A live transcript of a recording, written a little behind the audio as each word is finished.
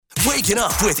Waking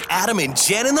up with Adam and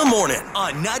Jen in the morning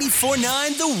on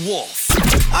 94.9 The Wolf.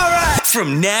 All right.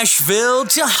 From Nashville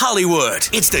to Hollywood,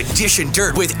 it's the Dish and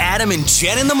Dirt with Adam and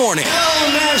Jen in the morning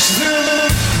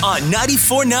on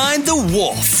 94.9 The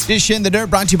Wolf. Dish in the Dirt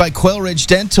brought to you by Quail Ridge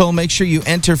Dental. Make sure you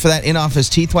enter for that in-office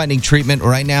teeth whitening treatment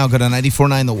right now. Go to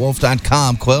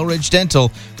 949thewolf.com. Quail Ridge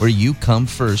Dental, where you come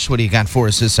first. What do you got for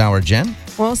us this hour, Jen?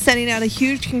 Well, sending out a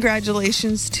huge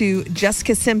congratulations to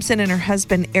Jessica Simpson and her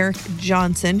husband, Eric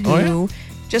Johnson, who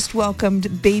just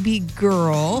welcomed baby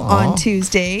girl on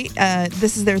Tuesday.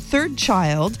 This is their third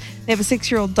child. They have a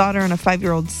 6-year-old daughter and a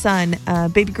 5-year-old son.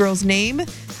 Baby girl's name,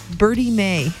 Birdie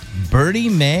May. Birdie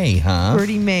May, huh?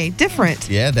 Birdie May. Different.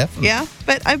 Yeah, definitely. Yeah,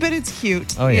 but I bet it's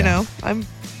cute. Oh, yeah. You know,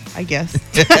 I guess.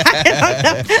 I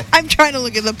don't know. I'm trying to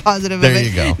look at the positive there of it.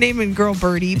 You go. Naming girl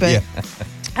Birdie, but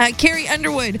Carrie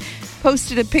Underwood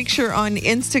posted a picture on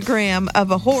Instagram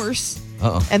of a horse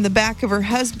and the back of her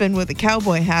husband with a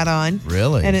cowboy hat on.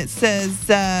 Really? And it says,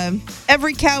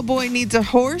 every cowboy needs a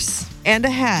horse and a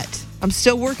hat. I'm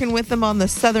still working with them on the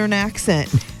southern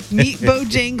accent. Meet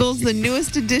Bojangles, the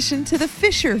newest addition to the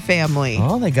Fisher family.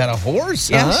 Oh, they got a horse,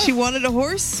 Yeah, huh? she wanted a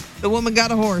horse. The woman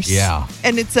got a horse. Yeah.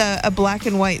 And it's a black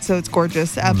and white, so it's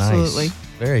gorgeous. Absolutely. Nice.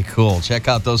 Very cool. Check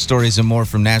out those stories and more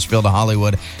from Nashville to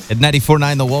Hollywood at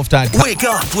 949thewolf.com. Wake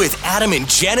up with Adam and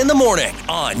Jen in the morning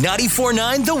on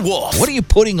 94.9 The Wolf. What are you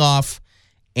putting off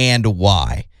and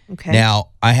why? Okay.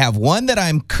 Now, I have one that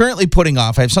I'm currently putting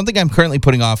off. I have something I'm currently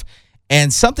putting off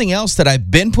and something else that I've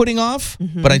been putting off,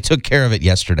 but I took care of it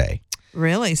yesterday.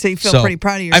 Really? So you feel pretty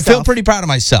proud of yourself? I feel pretty proud of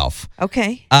myself.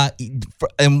 Okay.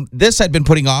 And this I'd been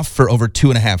putting off for over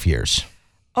 2.5 years.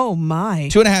 Oh, my.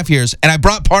 2.5 years. And I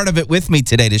brought part of it with me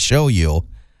today to show you.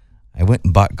 I went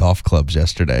and bought golf clubs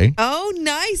yesterday. Oh,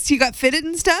 nice. You got fitted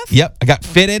and stuff? Yep. I got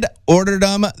fitted, ordered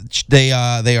them. They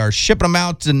are shipping them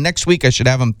out next week. I should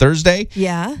have them Thursday.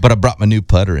 Yeah. But I brought my new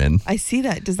putter in. I see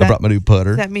that. I brought my new putter.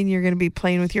 Does that mean you're going to be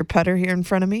playing with your putter here in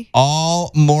front of me?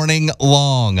 All morning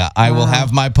long, I will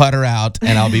have my putter out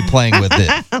and I'll be playing with it.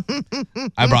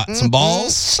 I brought some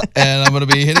balls and I'm going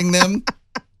to be hitting them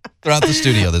throughout the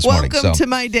studio this morning. Welcome to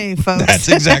my day, folks. That's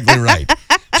exactly right.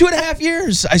 2.5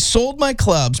 years. I sold my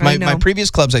clubs, my previous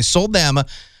clubs. I sold them.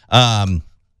 I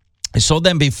sold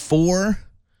them before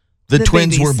the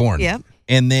twins babies were born. Yep.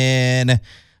 And then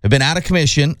I've been out of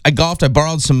commission. I golfed. I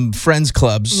borrowed some friends'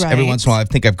 clubs every once in a while. I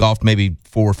think I've golfed maybe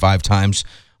 4 or 5 times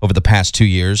over the past 2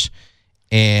 years.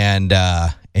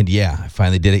 And yeah, I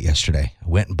finally did it yesterday. I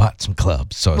went and bought some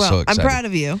clubs. So I was so excited. I'm proud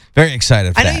of you. Very excited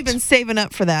for that. I know you've been saving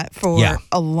up for that for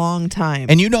a long time.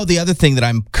 And you know the other thing that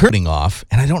I'm cutting off,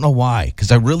 and I don't know why,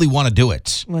 because I really want to do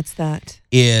it. What's that?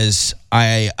 Is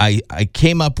I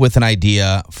came up with an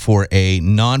idea for a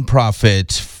nonprofit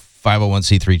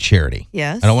 501c3 charity.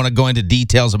 Yes. I don't want to go into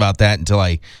details about that until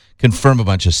I confirm a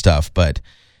bunch of stuff, but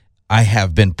I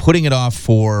have been putting it off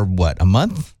for, a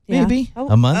month? Maybe? Yeah.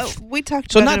 A month? We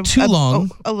talked so about not too long.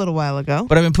 A little while ago.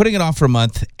 But I've been putting it off for a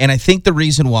month, and I think the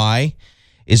reason why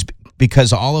is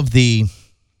because all of the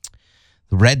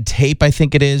red tape, I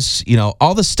think it is,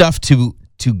 all the stuff to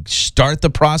start the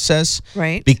process,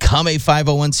 become a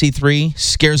 501c3,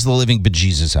 scares the living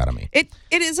bejesus out of me. It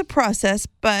is a process,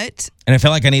 but... And I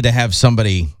feel like I need to have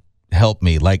somebody help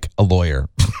me, like a lawyer,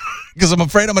 because I'm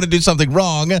afraid I'm going to do something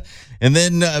wrong, and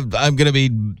then I'm going to be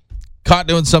caught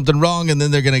doing something wrong, and then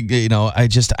they're going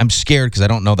to, I'm scared because I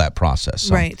don't know that process.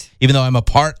 So even though I'm a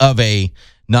part of a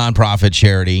nonprofit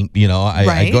charity,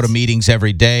 I go to meetings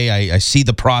every day. I see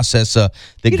the process that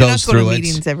goes through it.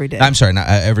 Meetings every day. I'm sorry, not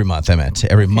every month. I meant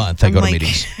every month I go to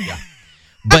meetings. Yeah.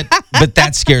 But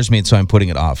that scares me, and so I'm putting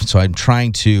it off. So I'm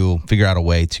trying to figure out a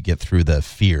way to get through the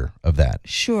fear of that.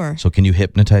 Sure. So can you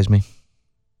hypnotize me?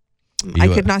 I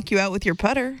could knock you out with your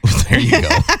putter. There you go.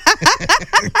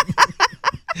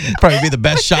 Probably be the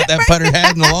best shot that putter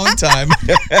had in a long time.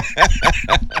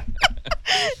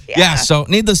 Yeah, so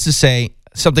needless to say,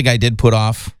 something I did put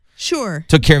off. Sure.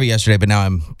 Took care of it yesterday, but now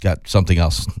I'm got something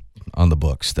else on the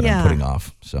books that I'm putting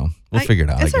off. So we'll figure it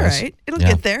out, I guess. It's all right. It'll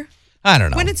get there. I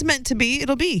don't know. When it's meant to be,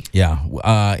 it'll be. Yeah.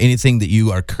 Anything that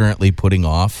you are currently putting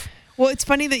off? Well, it's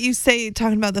funny that you say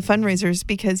talking about the fundraisers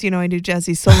because, I do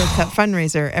Jazzy Solo Cup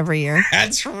fundraiser every year.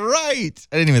 That's right.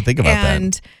 I didn't even think about that.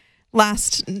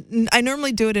 And I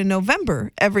normally do it in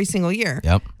November every single year.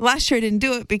 Yep. Last year I didn't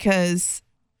do it because,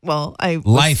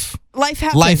 life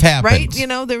happens. Life happens.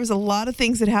 Right? There was a lot of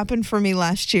things that happened for me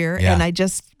last year and I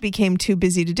just became too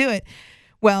busy to do it.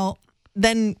 Well,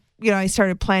 then I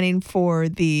started planning for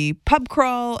the pub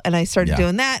crawl and I started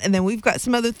doing that. And then we've got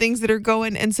some other things that are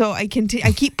going. And so I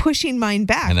keep pushing mine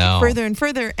back further and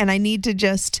further. And I need to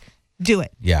just do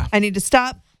it. Yeah. I need to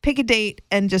stop, pick a date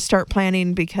and just start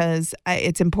planning because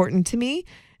it's important to me.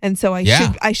 And so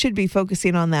I should be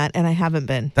focusing on that, and I haven't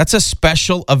been. That's a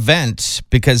special event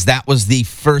because that was the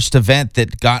first event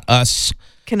that got us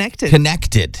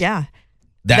connected. Yeah.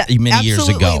 That many years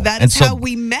ago. That's how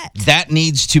we met.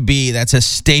 That's a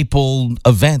staple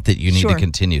event that you need to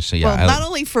continue. So well, not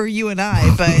only for you and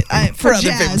I, but for other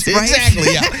Jazz, people. right?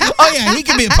 Exactly, yeah. Oh, yeah, he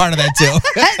can be a part of that, too.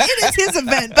 It is his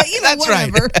event, but That's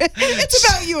whatever. Right. It's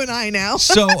about you and I now.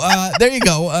 So there you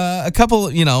go. A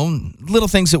couple, little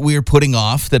things that we are putting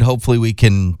off that hopefully we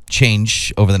can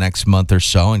change over the next month or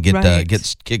so and get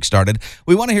kick-started.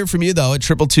 We want to hear from you, though, at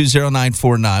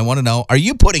 222-0949. Want to know, are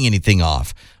you putting anything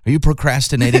off? Are you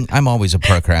procrastinating? I'm always a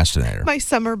procrastinator. My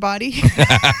summer body. Put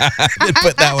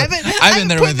that one. I've been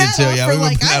there with you too.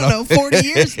 Yeah, for 40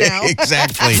 years now.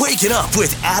 Exactly. Wake it up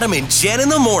with Adam and Jen in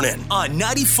the morning on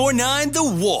 94.9 The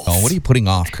Wolf. Oh, what are you putting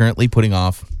off? Currently putting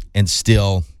off and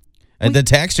still. The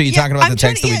text? Are you talking about the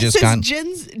text that we just got?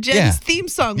 Jen's theme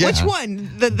song. Yeah. Which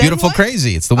one? The Beautiful one?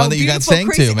 Crazy. It's the one that you got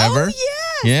sang to, remember?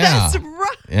 Oh, yes. That's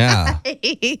right. Yeah.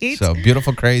 So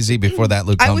Beautiful Crazy. Before that,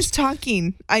 Luke comes. I was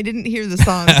talking. I didn't hear the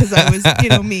song because I was,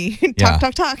 me.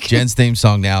 Talk. Jen's theme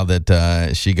song now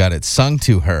that she got it sung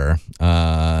to her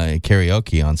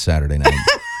karaoke on Saturday night.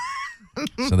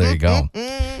 So there you go.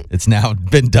 It's now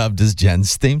been dubbed as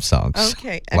Jen's theme song.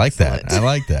 Okay, I like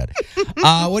that.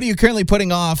 What are you currently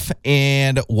putting off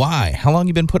and why? How long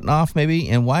you been putting off maybe?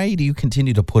 And why do you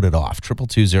continue to put it off?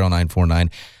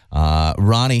 222-0949.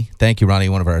 Ronnie, thank you, Ronnie,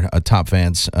 one of our top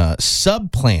fans.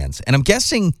 Sub plans. And I'm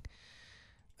guessing,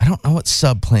 I don't know what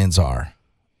sub plans are.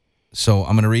 So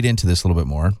I'm going to read into this a little bit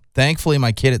more. Thankfully,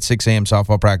 my kid at 6 a.m.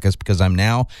 softball practice because I'm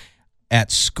now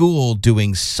at school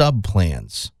doing sub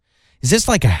plans. Is this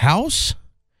like a house?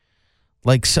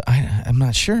 I'm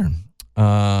not sure.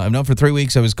 I've known for 3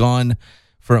 weeks I was gone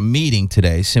for a meeting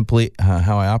today. Simply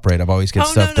how I operate. I've always get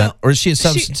stuff done. Or is she a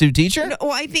substitute teacher? No,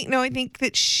 I think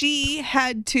that she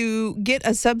had to get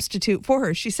a substitute for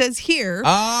her. She says here,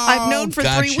 I've known for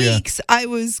 3 weeks. I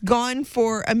was gone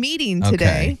for a meeting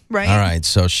today, right? All right.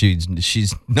 So she's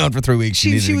known for 3 weeks.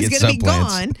 She was going to be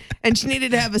gone, and she needed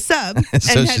to have a sub.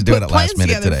 So and she's doing it last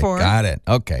minute today. Got it.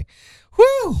 Okay.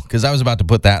 Whew. Because I was about to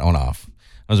put that one off.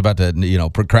 I was about to,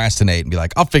 procrastinate and be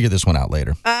like, I'll figure this one out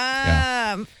later.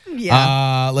 Yeah.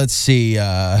 Let's see.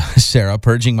 Sarah,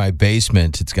 purging my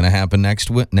basement. It's going to happen next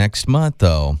month,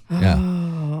 though. Yeah.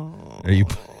 Oh. Are you?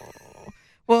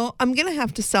 Well, I'm going to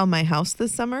have to sell my house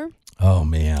this summer. Oh,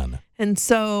 man. And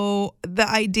so the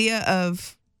idea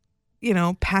of,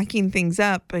 packing things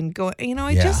up and going,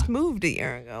 I just moved a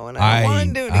year ago and I don't want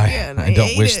to do it again. I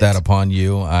don't wish that upon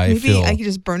you. Maybe I could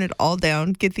just burn it all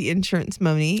down, get the insurance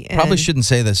money. Probably shouldn't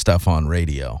say this stuff on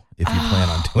radio if you plan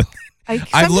on doing that.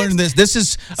 I've learned this. This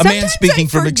is a man speaking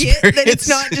from experience. That it's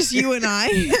not just you and I.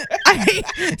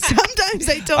 Sometimes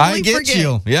I totally forget. I get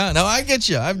you. Yeah, no, I get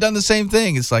you. I've done the same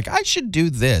thing. It's like, I should do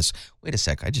this. Wait a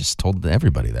sec. I just told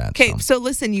everybody that. Okay, so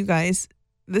listen, you guys.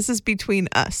 This is between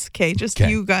us, okay? Just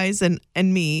you guys and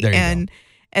me. And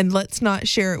let's not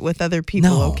share it with other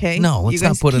people, okay? No, let's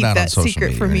not put it out on social media. Keep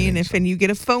that secret for me, and if you get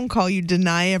a phone call, you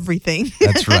deny everything.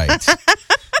 That's right.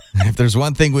 If there's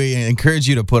one thing we encourage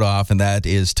you to put off, and that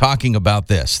is talking about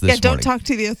this don't morning. Talk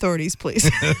to the authorities, please.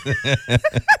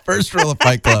 First rule of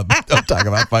Fight Club, don't talk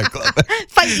about Fight Club.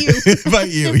 Fight you. Fight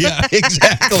you, yeah,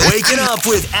 exactly. Waking up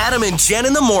with Adam and Jen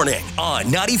in the morning on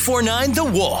 94.9 The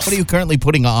Wolf. What are you currently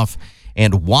putting off?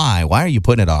 And why? Why are you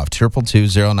putting it off?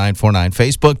 222-0949.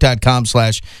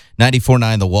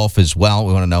 Facebook.com/949 The Wolf as well.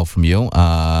 We want to know from you. Like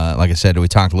I said, we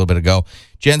talked a little bit ago.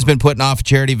 Jen's been putting off a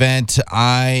charity event.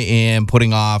 I am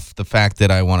putting off the fact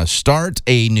that I want to start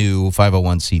a new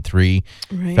 501c3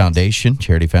 foundation,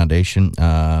 charity foundation.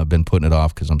 I've been putting it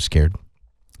off because I'm scared.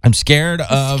 I'm scared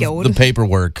of the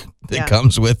paperwork that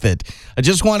comes with it. I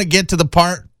just want to get to the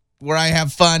part where I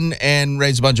have fun and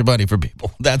raise a bunch of money for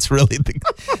people. That's really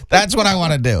that's what I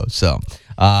want to do. So,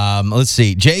 let's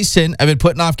see. Jason, I've been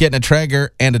putting off getting a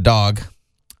Traeger and a dog.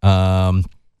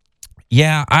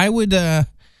 Yeah, I would.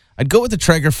 I'd go with the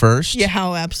Traeger first. Yeah,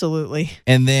 absolutely.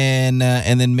 And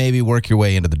then maybe work your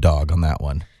way into the dog on that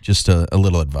one. Just a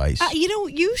little advice.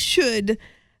 You should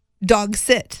dog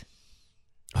sit.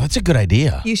 Oh, that's a good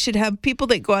idea. You should have people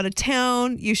that go out of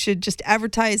town. You should just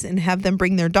advertise and have them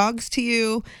bring their dogs to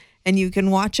you. And you can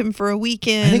watch them for a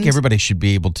weekend. I think everybody should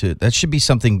be able to. That should be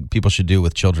something people should do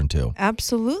with children too.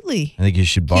 Absolutely. I think you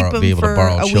should be able to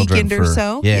borrow a children weekend or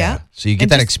so. Yeah. So you get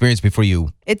that experience before you.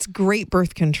 It's great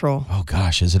birth control. Oh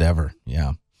gosh, is it ever?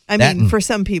 Yeah. For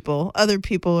some people, other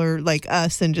people are like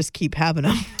us and just keep having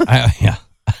them. Yeah.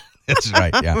 That's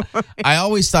right, yeah. I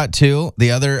always thought, too,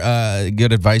 the other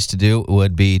good advice to do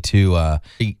would be to a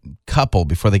couple,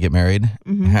 before they get married,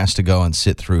 has to go and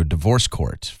sit through divorce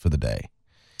court for the day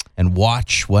and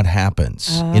watch what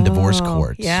happens in divorce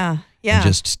court. Yeah. And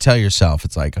just tell yourself,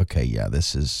 it's like, okay, yeah,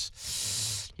 this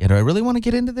is, do I really want to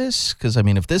get into this? Because, I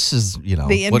mean, if this is,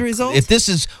 the end result? If this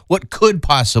is what could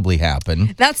possibly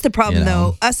happen. That's the problem,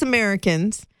 though. Us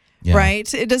Americans, Yeah.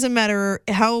 right? It doesn't matter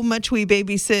how much we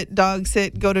babysit, dog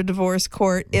sit, go to divorce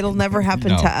court. It'll never happen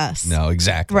to us. No,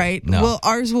 exactly. Right? No. Well,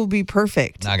 ours will be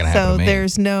perfect. Not gonna happen to me.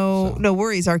 There's no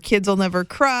worries. Our kids will never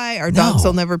cry. Our dogs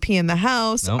will never pee in the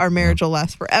house. Nope. Our marriage will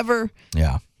last forever.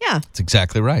 Yeah. Yeah. That's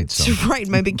exactly right. So. That's right.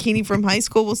 My bikini from high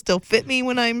school will still fit me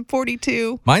when I'm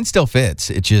 42. Mine still fits.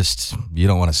 It just, you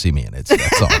don't want to see me in it. So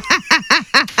that's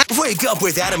all. Wake up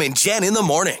with Adam and Jen in the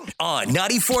morning on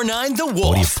 94.9 The Wolf.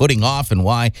 What are you putting off and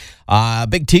why?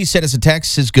 Big T sent us a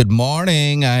text, says, good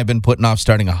morning. I've been putting off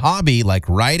starting a hobby like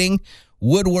writing,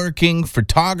 woodworking,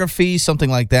 photography, something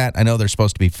like that. I know they're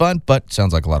supposed to be fun, but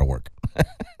sounds like a lot of work.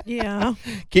 Yeah.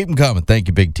 Keep them coming. Thank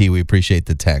you, Big T. We appreciate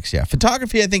the text. Yeah.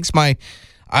 Photography, I think, is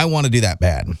I want to do that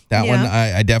bad. That one,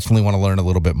 I definitely want to learn a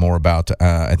little bit more about.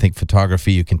 I think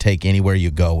photography you can take anywhere you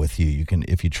go with you. You can,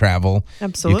 if you travel,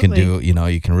 absolutely, you can do.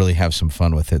 You can really have some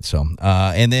fun with it. So,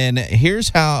 and then here's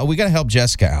how we got to help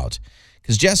Jessica out,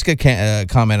 because Jessica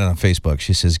commented on Facebook.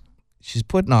 She says she's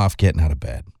putting off getting out of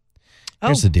bed.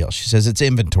 Here's the deal. She says it's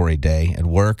inventory day at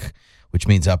work, which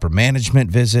means upper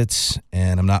management visits,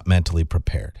 and I'm not mentally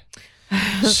prepared.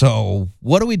 So,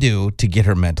 what do we do to get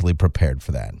her mentally prepared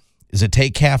for that? Does it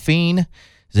take caffeine?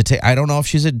 I don't know if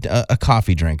she's a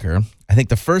coffee drinker. I think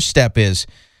the first step is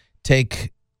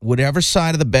take whatever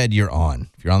side of the bed you're on.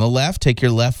 If you're on the left, take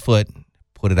your left foot,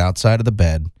 put it outside of the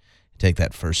bed, take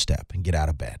that first step and get out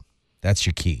of bed. That's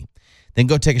your key. Then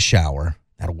go take a shower.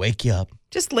 That'll wake you up.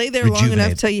 Just lay there long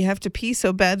enough till you have to pee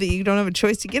so bad that you don't have a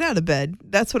choice to get out of bed.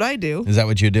 That's what I do. Is that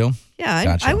what you do? Yeah,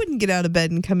 Gotcha. I wouldn't get out of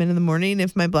bed and come in the morning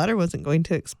if my bladder wasn't going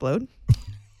to explode.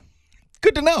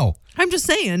 Good to know. I'm just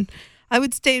saying. I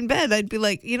would stay in bed. I'd be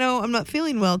like, I'm not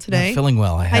feeling well today. Not feeling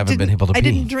well. I haven't been able to pee. I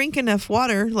didn't drink enough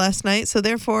water last night, so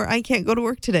therefore I can't go to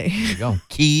work today. There you go.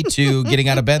 Key to getting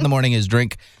out of bed in the morning is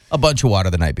drink a bunch of water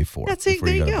the night before. That's it.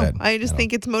 There you go. I just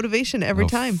think it's motivation every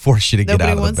time. Force you to get out of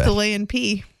Nobody wants bed. to lay and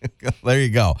pee. There you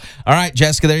go. All right,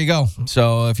 Jessica, there you go.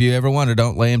 So if you ever wonder,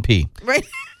 don't lay and pee. Right.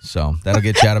 So that'll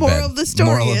get you out of bed.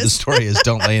 Moral of the story is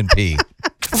don't lay and pee.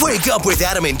 Wake up with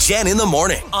Adam and Jen in the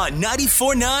morning on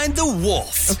 94.9 The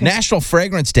Wolf. Okay. National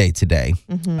Fragrance Day today.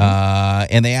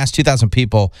 And they asked 2,000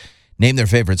 people name their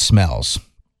favorite smells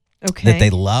that they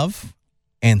love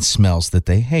and smells that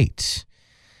they hate.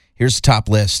 Here's the top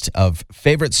list of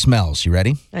favorite smells. You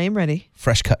ready? I am ready.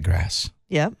 Fresh cut grass.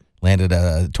 Yep.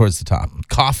 Landed towards the top.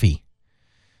 Coffee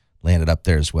landed up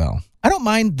there as well. I don't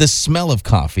mind the smell of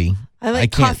coffee. I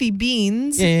like coffee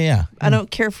beans. Yeah. I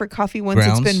don't care for coffee once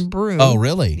Grounds? it's been brewed. Oh,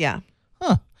 really? Yeah.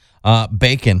 Huh.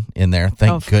 Bacon in there.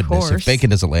 Thank Of goodness. course. If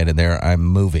bacon doesn't land in there, I'm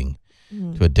moving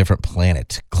to a different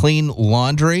planet. Clean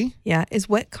laundry? Yeah. Is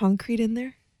wet concrete in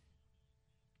there?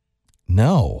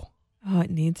 No. Oh,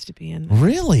 it needs to be in there.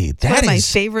 Really? It's one of my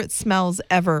favorite smells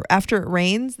ever. After it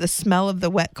rains, the smell of the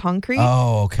wet concrete.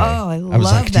 Oh, okay. Oh, I was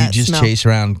love like, that do you just smell. chase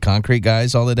around concrete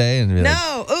guys all the day? And be like,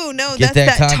 No. Oh, no. get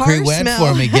That's that that concrete tar wet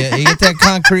smell. for me. Get that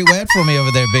concrete wet for me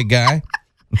over there, big guy.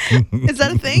 Is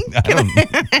that a thing?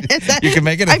 You can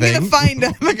make it a thing. I'm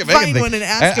going to find one and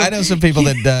ask him. I know some people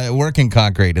that work in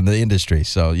concrete in the industry,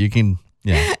 so you can,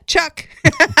 yeah. Chuck,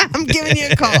 I'm giving you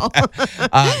a call.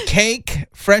 Cake,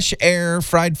 fresh air,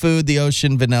 fried food, the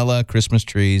ocean, vanilla, Christmas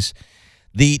trees.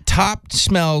 The top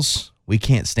smells we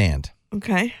can't stand.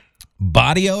 Okay.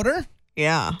 Body odor,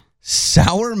 Yeah.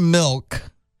 sour milk,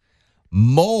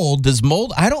 mold.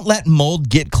 I don't let mold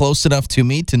get close enough to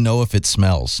me to know if it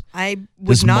smells. I would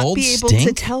Does not mold be able to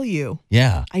stink? tell you.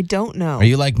 Yeah. I don't know. Are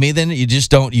you like me then? You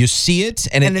just don't, you see it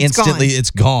and And it it's instantly, gone.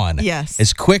 it's gone. Yes.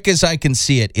 As quick as I can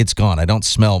see it, it's gone. I don't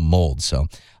smell mold. So,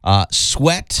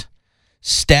 sweat,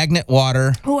 stagnant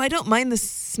water. Oh, I don't mind the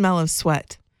smell of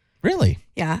sweat. Really?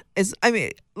 Yeah.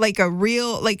 Like a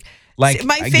real, Like, my I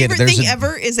get it. favorite There's thing a-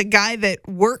 ever is a guy that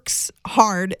works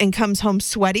hard and comes home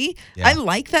sweaty. Yeah. I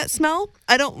like that smell.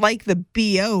 I don't like the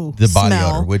BO The body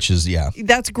smell. odor, which is, yeah.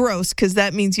 That's gross because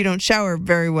that means you don't shower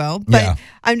very well. But Yeah.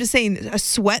 I'm just saying, a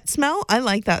sweat smell, I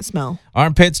like that smell.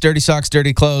 Armpits, dirty socks,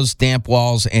 dirty clothes, damp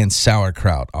walls, and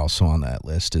sauerkraut also on that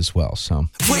list as well. So,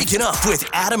 Waking up with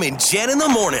Adam and Jen in the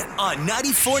morning on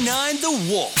 94.9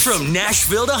 The Wolf. From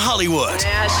Nashville to Hollywood.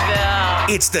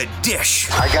 It's The Dish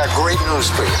I got great news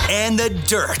for you. and The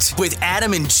Dirt with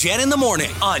Adam and Jen in the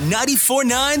morning on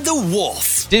 94.9 The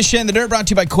Wolf. Dish and the Dirt brought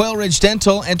to you by Quail Ridge Dental.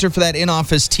 Dental. Enter for that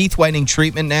in-office teeth whitening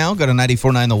treatment now. Go to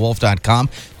 949thewolf.com.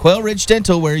 Quail Ridge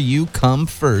Dental, where you come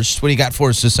first. What do you got for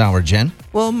us this hour, Jen?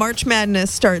 Well, March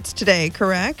Madness starts today,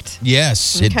 correct?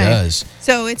 Yes, it does.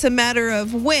 So it's a matter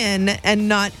of when and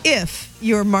not if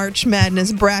your March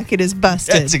Madness bracket is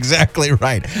busted. That's exactly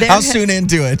right. How soon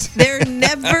into it? There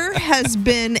never has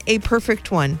been a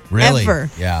perfect one. Really? Ever.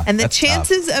 Yeah. And the that's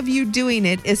chances of you doing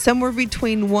it is somewhere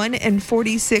between 1 and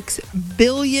 46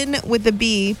 billion with a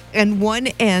B and 1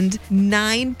 and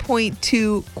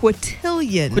 9.2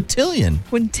 quintillion.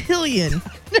 Quintillion.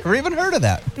 Never even heard of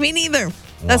that. Me neither.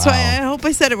 That's why I hope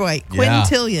I said it right.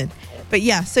 Quintillion. But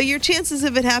yeah, so your chances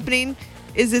of it happening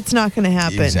is it's not going to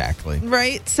happen. Exactly.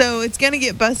 Right? So it's going to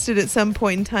get busted at some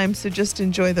point in time, so just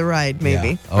enjoy the ride, maybe.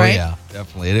 Yeah. Oh, right? yeah,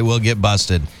 definitely. It will get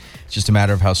busted. It's just a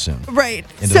matter of how soon. Right.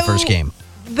 Into the first game.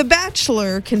 The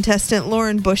Bachelor contestant,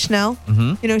 Lauren Bushnell,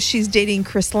 she's dating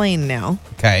Chris Lane now.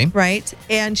 Okay. Right?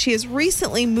 And she has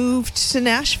recently moved to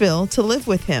Nashville to live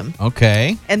with him.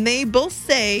 Okay. And they both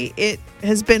say it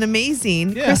has been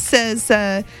amazing. Yeah. Chris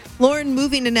says, Lauren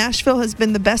moving to Nashville has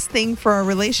been the best thing for our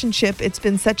relationship. It's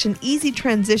been such an easy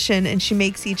transition, and she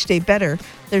makes each day better.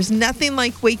 There's nothing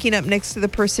like waking up next to the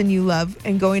person you love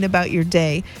and going about your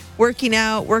day, working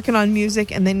out, working on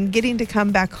music, and then getting to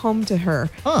come back home to her.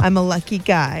 I'm a lucky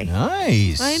guy.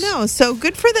 Nice. I know. So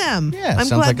good for them. Yeah, I'm sounds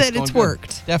glad like that going it's good.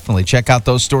 worked. Definitely. Check out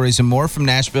those stories and more from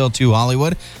Nashville to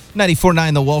Hollywood.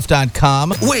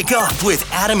 949thewolf.com. Wake up with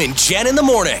Adam and Jen in the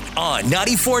morning on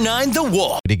 94.9 The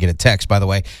Wolf. We did get a text, by the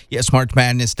way. Yes, March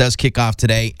Madness does kick off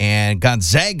today, and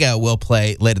Gonzaga will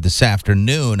play later this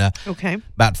afternoon. Okay.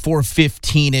 About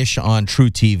 4:15-ish on True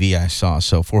TV, I saw.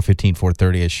 So 4:15,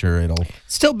 4:30-ish, sure, it'll...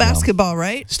 Still basketball,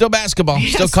 right? Still basketball. Yeah,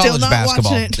 Still college still not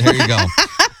basketball. watching it. There you go.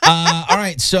 All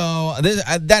right, so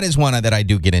that is one that I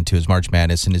do get into is March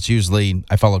Madness, and it's usually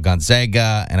I follow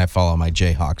Gonzaga and I follow my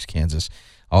Jayhawks, Kansas.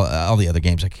 All the other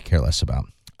games I could care less about.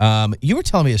 You were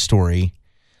telling me a story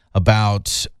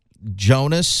about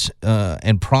Jonas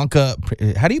and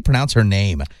Priyanka. How do you pronounce her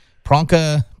name?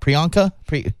 Priyanka?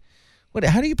 What?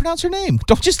 How do you pronounce her name?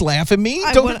 Don't just laugh at me.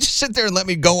 Don't just sit there and let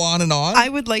me go on and on. I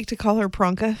would like to call her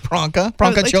Pranka. Pranka I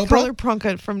would like Chopra? to call her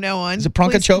Pranka from now on. Is it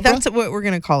Pranka Please. Chopra? That's what we're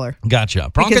going to call her. Gotcha.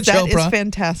 Pranka Because that Chopra. is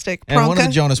fantastic. And one of the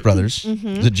Pranka. Jonas brothers.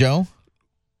 Is it Joe?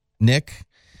 Nick?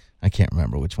 I can't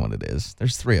remember which one it is.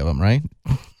 There's three of them, right?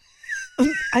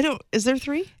 Is there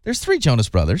three? There's three Jonas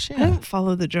brothers. Yeah. I don't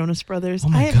follow the Jonas Brothers. Oh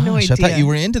my I have gosh, no idea. I thought you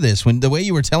were into this when the way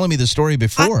you were telling me the story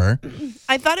before.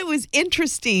 I thought it was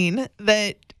interesting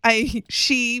that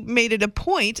she made it a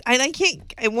point, and I can't.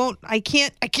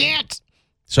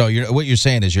 So what you're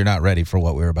saying is you're not ready for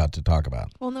what we're about to talk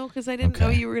about. Well, no, because I didn't know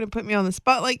you were going to put me on the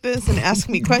spot like this and ask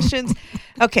me questions.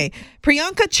 Okay,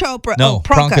 Priyanka Chopra. No,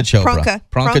 Pranka Chopra.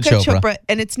 Pranka Chopra.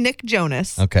 And it's Nick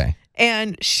Jonas. Okay.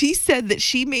 And she said that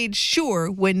she made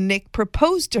sure when Nick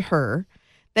proposed to her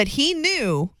that he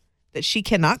knew that she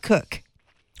cannot cook.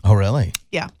 Oh, really?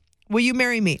 Yeah. Will you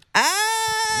marry me?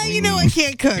 You know I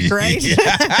can't cook, right?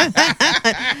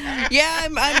 Yeah,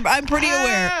 I'm pretty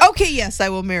aware. Okay, yes, I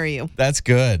will marry you. That's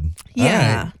good.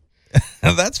 Yeah. All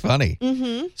right. That's funny.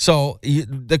 Mm-hmm. So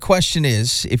the question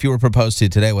is, if you were proposed to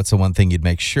today, what's the one thing you'd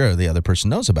make sure the other person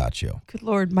knows about you? Good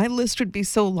Lord, my list would be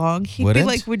so long. He'd Wouldn't? be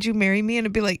like, "Would you marry me?" And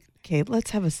I'd be like, "Okay,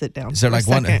 let's have a sit down." Is there for a like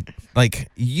one, second." like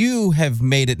you have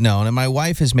made it known, and my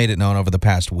wife has made it known over the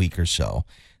past week or so,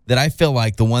 that I feel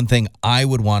like the one thing I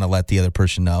would want to let the other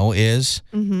person know is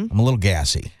I'm a little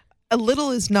gassy. A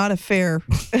little is not a fair.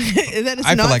 That is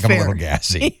I not feel like fair. I'm a little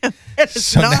gassy. It's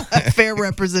So not now- a fair All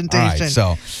representation. right,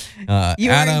 so You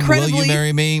are Adam, will you incredibly-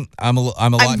 marry me? I'm a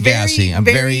lot very, gassy. I'm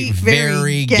very,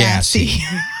 very gassy. gassy.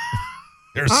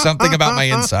 There's something about my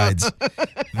insides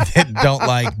that don't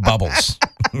like bubbles.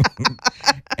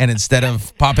 And instead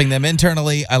of popping them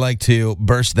internally, I like to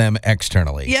burst them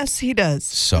externally. Yes, he does.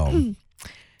 So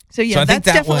So yeah, So I think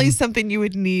that's that definitely one- something you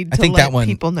would need I to think let that one-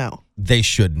 people know. they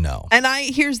should know. And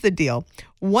here's the deal.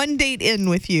 One date in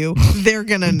with you, they're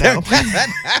going to know.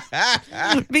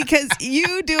 Because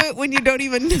you do it when you don't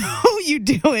even know you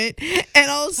do it.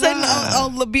 And all of a sudden,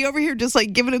 I'll be over here just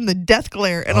like giving him the death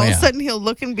glare. And all of a sudden, he'll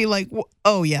look and be like,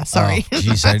 oh, yeah, sorry. Oh,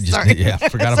 geez, I just Sorry.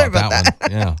 forgot Sorry about that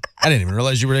one. Yeah. I didn't even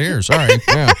realize you were here. Sorry.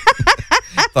 Yeah.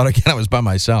 Thought again I was by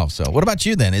myself. So what about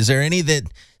you then? Is there any that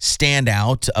stand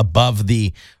out above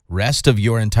the rest of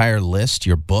your entire list,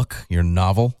 your book, your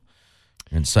novel,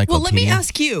 your encyclopedia? Well, let me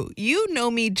ask you. You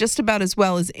know me just about as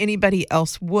well as anybody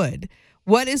else would.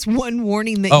 What is one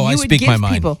warning that you I would speak give my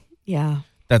mind. people? Yeah.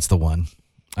 That's the one.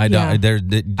 I Yeah.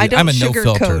 don't. I don't I'm a no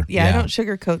sugarcoat. filter. Yeah, I don't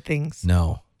sugarcoat things.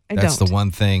 No. I That's don't. the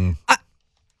one thing.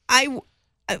 I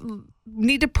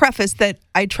need to preface that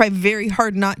I try very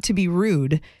hard not to be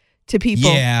rude. to people.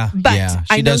 But yeah.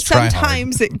 I She know does try hard.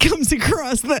 sometimes it comes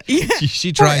across that. Yeah,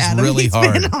 She poor tries Adam, really he's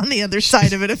hard. been on the other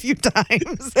side of it a few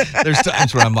times. There's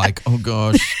times where I'm like, oh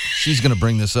gosh, she's gonna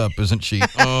bring this up, isn't she?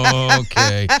 Oh,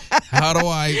 okay. How do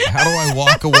I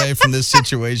walk away from this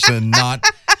situation and not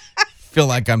feel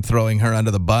like I'm throwing her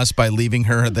under the bus by leaving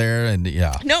her there? And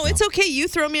No, it's okay. You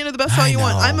throw me under the bus all you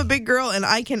want. I'm a big girl, and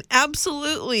I can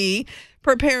absolutely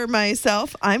prepare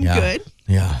myself. I'm good.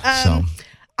 Yeah. So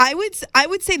I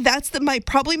would say that's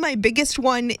probably my biggest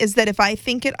one is that if I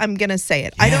think it, I'm gonna say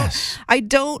it. Yes. I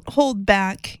don't hold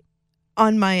back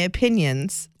on my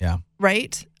opinions. yeah.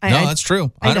 Right? No, that's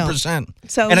true. I don't. 100%.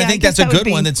 So, and I yeah, think I that's guess a that would good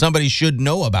be- one that somebody should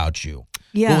know about you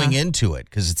Yeah. going into it.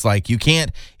 Because it's like you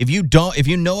can't, if you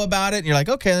know about it and you're like,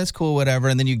 okay, that's cool, whatever.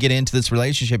 And then you get into this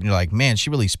relationship and you're like, man,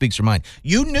 she really speaks her mind.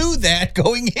 You knew that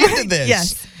going into this.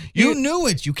 Yes. You knew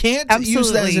it. You can't Absolutely.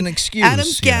 use that as an excuse.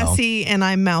 Adam's you know? gassy and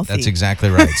I'm mouthy. That's exactly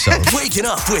right. So Waking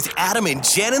up with Adam and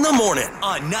Jen in the morning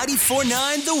on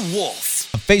 94.9 The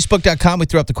Wolf. Facebook.com, we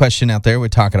threw up the question out there. We're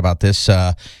talking about this.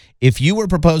 If you were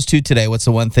proposed to today, what's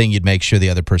the one thing you'd make sure the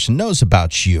other person knows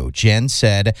about you? Jen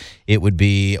said it would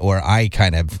be, or I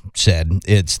kind of said,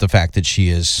 it's the fact that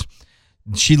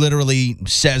she literally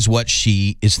says what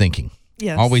she is thinking.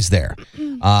 Yes. Always there.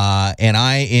 And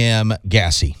I am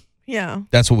gassy. Yeah.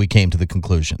 That's what we came to the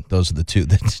conclusion. Those are the two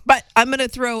that. But I'm going to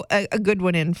throw a good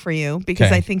one in for you because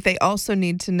Okay. I think they also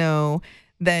need to know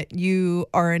that you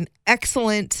are an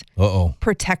excellent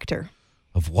protector.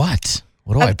 Of what?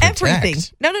 What do I Of protect? everything.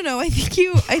 No. I think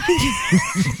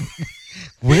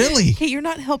Really? hey, you're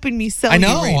not helping me sell I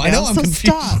know, you right now. I know, I'm so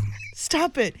confused.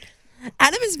 Stop it.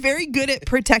 Adam is very good at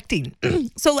protecting.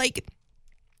 So like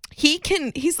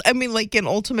he's like an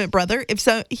ultimate brother.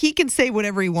 He can say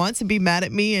whatever he wants and be mad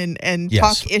at me and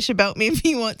Yes. talk ish about me if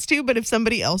he wants to, but if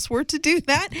somebody else were to do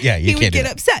that, Yeah, you he can't would do get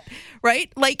that. upset,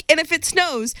 right? Like, and if it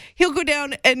snows, he'll go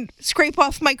down and scrape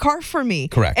off my car for me.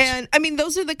 Correct. And I mean,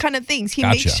 those are the kind of things he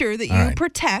Gotcha. makes sure that you All right.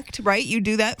 protect, right? You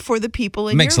do that for the people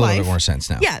in Makes a your little life. bit more sense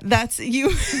now. Yeah, that's you.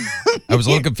 I was a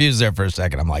little confused there for a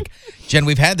second. I'm like, Jen,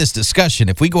 we've had this discussion.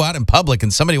 If we go out in public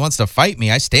and somebody wants to fight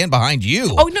me, I stand behind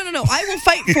you. Oh no! I will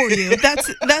fight for you.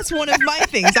 That's one of my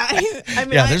things. I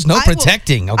mean, Yeah, there's no I will-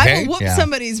 protecting, okay? I will whoop Yeah.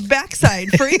 somebody's backside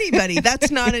for anybody.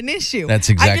 That's not an issue. That's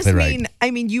exactly right.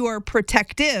 I mean, you are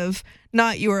protective,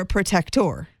 not you are a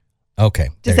protector. Okay.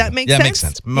 Does there that you go. make Yeah, sense? makes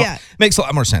sense. Yeah. Makes a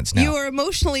lot more sense now. You are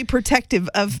emotionally protective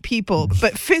of people,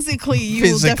 but physically, you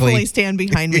Physically. will definitely stand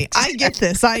behind me. I get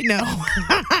this. I know.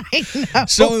 I know.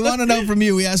 So we want to know from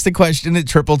you. We asked the question at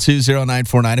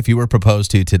 222-0949. If you were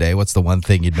proposed to today, what's the one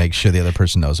thing you'd make sure the other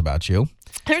person knows about you?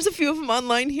 There's a few of them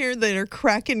online here that are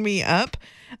cracking me up.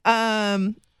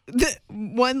 The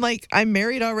one, like, I'm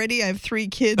married already. I have 3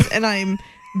 kids, and I'm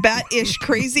bat-ish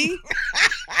crazy.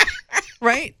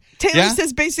 Right? Taylor Yeah.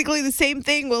 says basically the same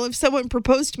thing. Well, if someone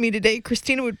proposed to me today,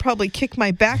 Christina would probably kick my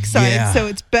backside. Yeah. So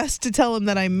it's best to tell him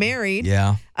that I'm married.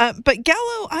 Yeah. But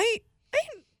Gallo, I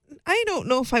don't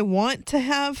know if I want to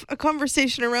have a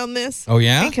conversation around this. Oh,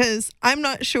 yeah? Because I'm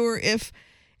not sure if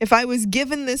I was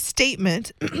given this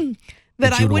statement that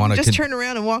That I you would wouldn't wanna just turn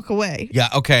around and walk away. Yeah,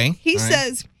 okay. He All right.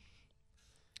 says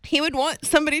he would want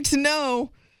somebody to know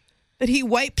that he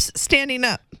wipes standing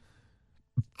up.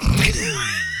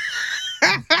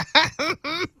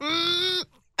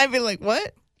 I'd be like,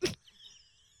 what?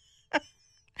 How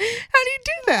do you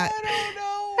do that? I don't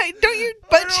know. Hey, don't your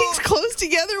butt cheeks close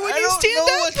together when I you don't stand know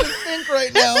up? what to think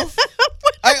right now.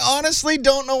 I honestly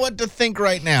don't know what to think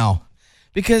right now.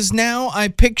 Because now I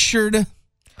pictured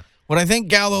what I think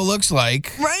Gallo looks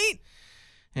like. Right?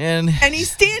 And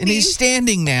he's standing. And he's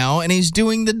standing now, and he's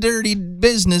doing the dirty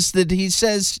business that he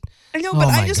says. I know, but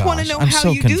I just want to know I'm how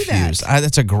so you confused. do that.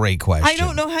 That's a great question. I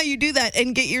don't know how you do that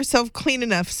and get yourself clean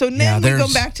enough. So Yeah, then we go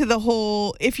there's- back to the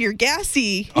whole, if you're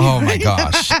gassy. Oh, my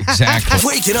gosh. Exactly.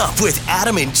 Waking up with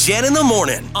Adam and Jen in the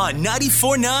morning on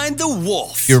 94.9 The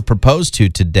Wolf. If you were proposed to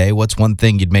today, what's one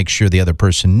thing you'd make sure the other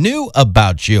person knew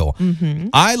about you? Mm-hmm.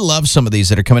 I love some of these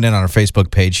that are coming in on our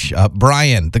Facebook page.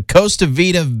 Brian, the Costa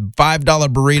Vida $5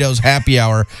 burritos happy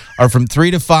hour are from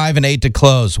 3 to 5 and 8 to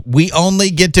close. We only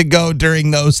get to go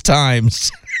during those times.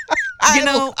 You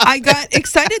know, I got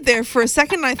excited there for a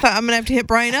second. I thought I'm going to have to hit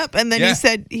Brian up. And then Yeah. he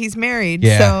said he's married.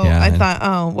 Yeah, so yeah, I and thought,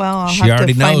 oh, well, I'll she have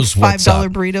already to find knows what's $5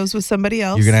 up. burritos with somebody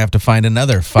else. You're going to have to find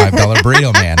another $5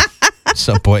 burrito man at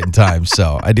some point in time.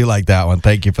 So I do like that one.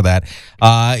 Thank you for that.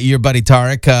 Your buddy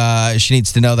Tarek, she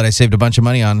needs to know that I saved a bunch of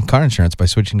money on car insurance by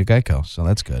switching to Geico. So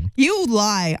that's good. You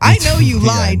lie. I know you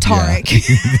lie, Tarek.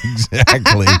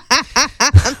 Exactly.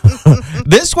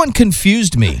 This one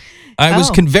confused me. I was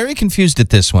Oh. very confused at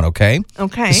this one, okay?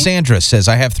 Okay. Sandra says,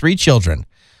 I have 3 children.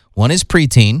 One is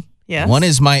preteen, Yes. One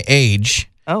is my age,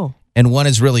 Oh. and one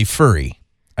is really furry.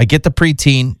 I get the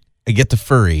preteen. I get the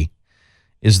furry.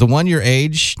 Is the one your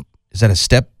age, is that a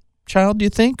stepchild, do you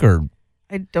think? Or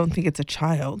I don't think it's a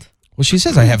child. well, she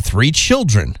says I have 3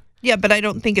 children. Yeah, but I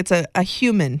don't think it's a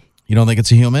human. You don't think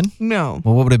it's a human? No.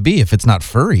 Well, what would it be if it's not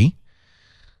furry?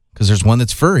 Because there's one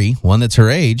that's furry, one that's her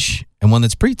age, and one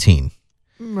that's preteen.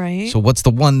 Right. So what's the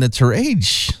one that's her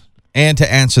age? And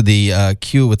to answer the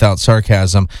cue without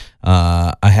sarcasm,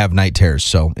 I have night terrors,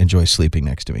 so enjoy sleeping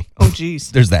next to me. Oh,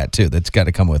 geez. There's that, too. That's got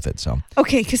to come with it. So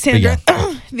Okay, Cassandra,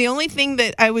 the only thing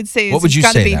that I would say is What would it's you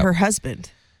got to say be that? her husband.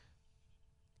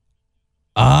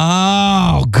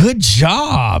 Oh, good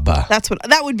job.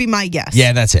 That would be my guess.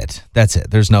 Yeah, that's it. That's it.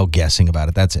 There's no guessing about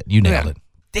it. That's it. You nailed it.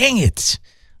 Dang it.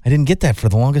 I didn't get that for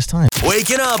the longest time.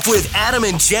 Waking up with Adam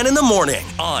and Jen in the morning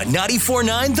on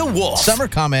 94.9 The Wolf. Summer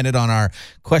commented on our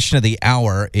question of the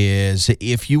hour is,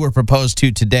 if you were proposed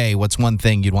to today, what's one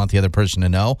thing you'd want the other person to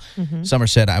know? Summer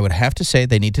said, I would have to say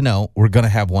they need to know we're going to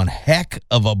have one heck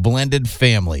of a blended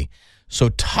family. So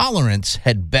tolerance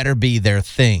had better be their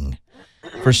thing.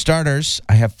 For starters,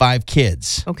 I have 5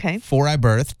 kids. Okay. 4 I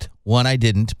birthed, 1 I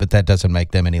didn't, but that doesn't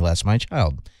make them any less my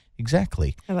child.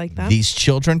 Exactly. I like that. These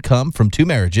children come from 2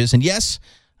 marriages, and yes,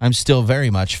 I'm still very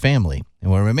much family,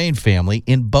 and will remain family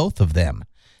in both of them.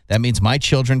 That means my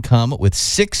children come with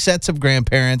 6 sets of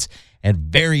grandparents and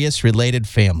various related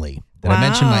family. Did I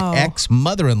mention my Wow.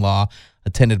 ex-mother-in-law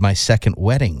attended my second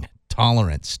wedding?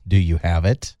 Tolerance. Do you have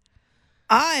it?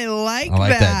 I like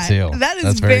that too. That is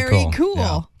That's very cool.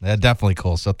 Yeah, that's definitely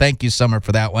cool. So thank you, Summer,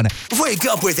 for that one. Wake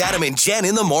up with Adam and Jen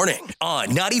in the morning on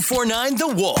 94.9 The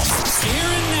Wolf. Here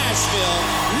in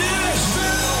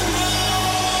Nashville.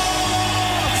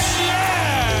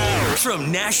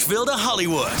 From Nashville to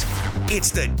Hollywood,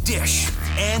 it's The Dish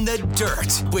and the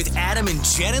Dirt with Adam and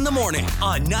Jen in the morning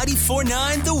on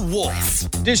 94.9 The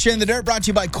Wolf. Dish in the Dirt brought to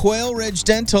you by Quail Ridge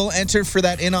Dental. Enter for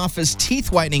that in-office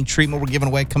teeth whitening treatment we're giving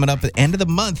away coming up at the end of the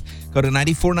month. Go to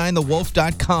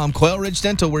 949thewolf.com. Quail Ridge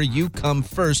Dental, where you come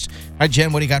first. All right,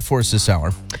 Jen, what do you got for us this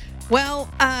hour? Well,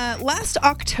 last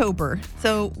October,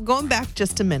 so going back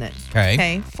just a minute.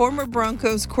 Okay. Former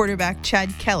Broncos quarterback Chad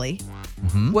Kelly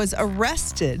was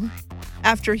arrested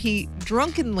after he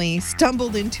drunkenly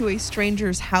stumbled into a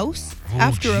stranger's house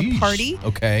after a party.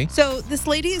 Okay. So this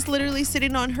lady is literally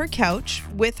sitting on her couch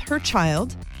with her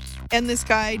child, and this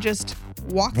guy just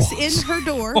walks in her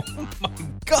door. Oh, my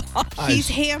gosh. He's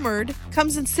hammered,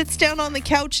 comes and sits down on the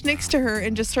couch next to her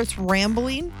and just starts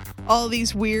rambling all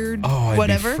these weird I'd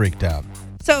whatever. be freaked out.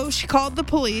 So she called the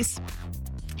police.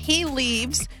 He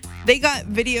leaves. They got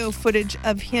video footage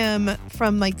of him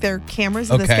from like their cameras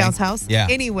in this Okay. gal's house. Yeah.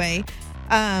 Anyway,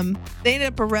 they ended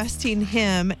up arresting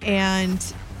him, and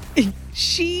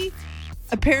she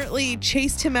apparently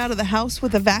chased him out of the house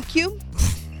with a vacuum.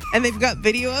 And they've got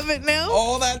video of it now.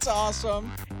 Oh, that's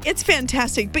awesome. It's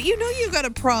fantastic. But you know you got a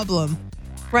problem,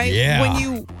 right? Yeah. When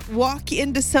you walk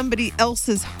into somebody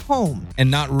else's home.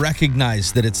 And not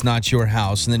recognize that it's not your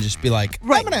house and then just be like,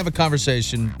 Right. I'm going to have a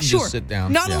conversation. Sure. Just sit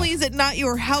down. Not Yeah. only is it not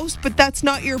your house, but that's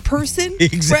not your person.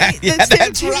 Exactly. Right? Yeah, there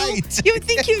that's too. right. You would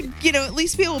think you'd, at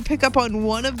least be able to pick up on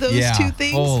one of those Yeah. two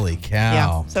things. Holy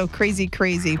cow. Yeah. So crazy.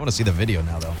 I want to see the video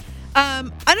now, though.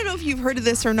 I don't know if you've heard of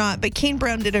this or not, but Kane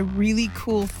Brown did a really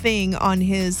cool thing on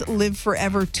his Live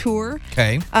Forever tour.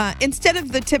 Okay. Instead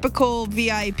of the typical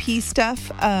VIP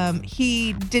stuff,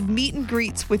 he did meet and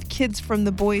greets with kids from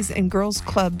the Boys and Girls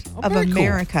Club of Very cool.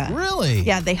 America. Really?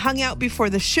 Yeah, they hung out before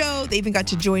the show. They even got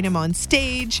to join him on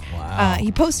stage. Wow.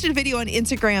 He posted a video on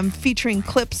Instagram featuring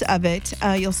clips of it.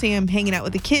 You'll see him hanging out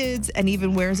with the kids and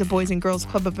even wears a Boys and Girls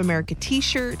Club of America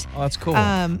t-shirt. Oh, that's cool.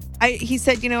 He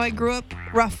said, I grew up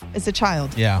rough as a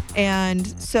child. Yeah. And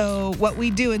so what we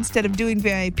do, instead of doing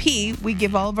VIP, we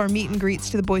give all of our meet and greets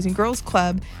to the Boys and Girls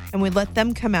Club, and we let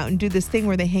them come out and do this thing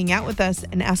where they hang out with us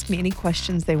and ask me any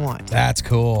questions they want. That's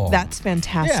cool. That's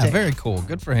fantastic. Yeah, very cool.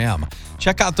 Good for him.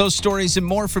 Check out those stories and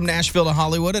more from Nashville to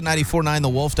Hollywood at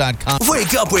 949thewolf.com.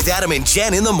 Wake up with Adam and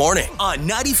Jen in the morning on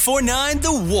 94.9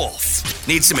 The Wolf.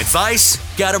 Need some advice?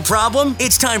 Got a problem?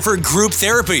 It's time for group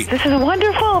therapy This is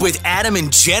wonderful. with Adam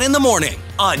and Jen in the morning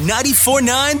on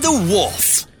 94.9 The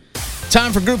Wolf.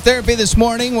 Time for group therapy this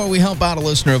morning where we help out a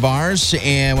listener of ours.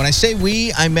 And when I say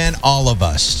we, I meant all of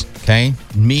us. Okay?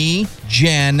 Me,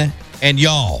 Jen, and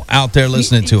y'all out there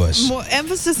listening to us. More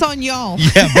emphasis on y'all.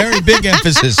 Yeah, very big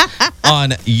emphasis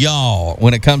on y'all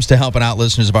when it comes to helping out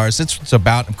listeners of ours. That's what it's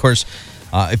about. Of course,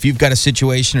 If you've got a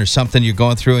situation or something you're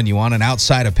going through and you want an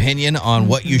outside opinion on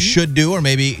what you should do or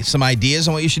maybe some ideas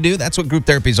on what you should do, that's what group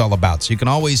therapy is all about. So you can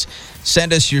always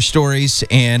send us your stories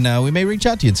and we may reach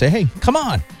out to you and say, hey, come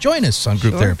on, join us on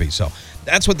group therapy. So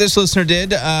that's what this listener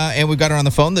did. And we've got her on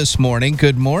the phone this morning.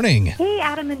 Good morning. Hey,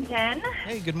 Adam and Jen.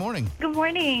 Hey, good morning. Good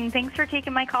morning. Thanks for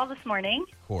taking my call this morning.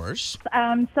 Of course.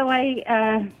 So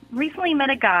I recently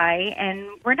met a guy, and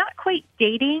we're not quite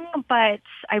dating, but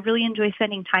I really enjoy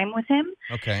spending time with him.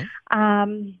 Okay.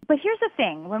 But here's the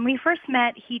thing. When we first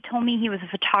met, he told me he was a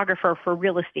photographer for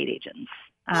real estate agents,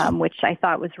 which I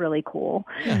thought was really cool.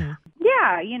 Yeah,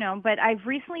 but I've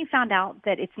recently found out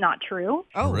that it's not true.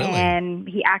 Oh, really? And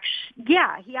he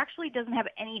actually doesn't have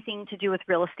anything to do with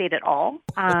real estate at all.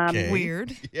 Okay.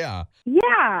 Weird. Yeah.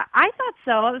 Yeah, I thought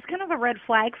so. It was kind of a red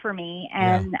flag for me.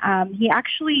 And he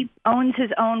actually owns his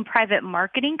own private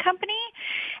marketing company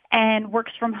and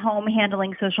works from home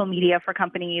handling social media for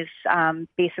companies,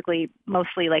 basically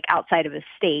mostly like outside of his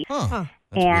state. Huh.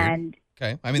 That's And weird.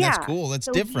 Okay. I mean, that's cool. That's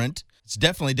different. It's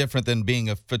definitely different than being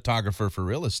a photographer for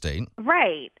real estate.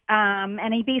 Right.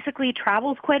 And he basically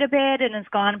travels quite a bit and is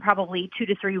gone probably 2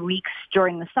 to 3 weeks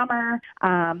during the summer.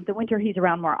 The winter, he's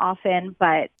around more often.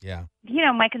 But,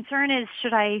 my concern is,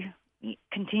 should I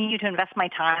continue to invest my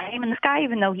time in this guy,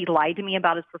 even though he lied to me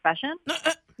about his profession?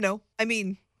 No. I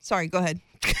mean, sorry, go ahead.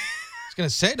 I was going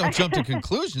to say, don't jump to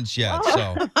conclusions yet.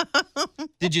 So,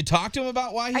 did you talk to him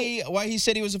about why he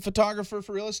said he was a photographer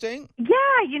for real estate? Yeah,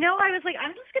 I was like,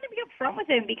 I'm just going to be upfront with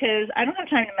him because I don't have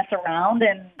time to mess around.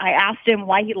 And I asked him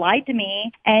why he lied to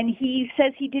me. And he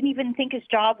says he didn't even think his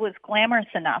job was glamorous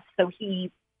enough. So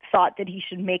he thought that he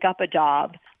should make up a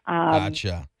job.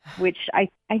 Gotcha. Which I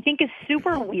think is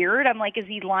super weird. I'm like, is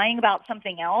he lying about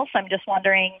something else? I'm just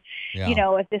wondering,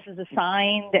 if this is a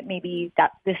sign that maybe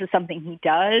that this is something he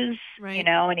does, right.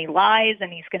 And he lies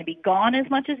and he's going to be gone as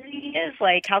much as he is.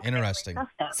 Like, how can Interesting. I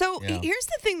trust him? So here's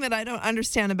the thing that I don't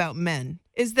understand about men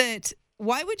is that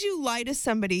why would you lie to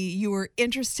somebody you were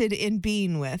interested in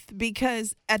being with?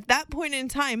 Because at that point in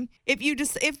time, if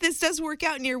this does work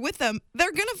out and you're with them,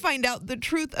 they're going to find out the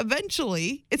truth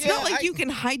eventually. It's not like you can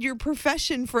hide your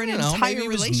profession for an entire maybe he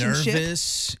was relationship.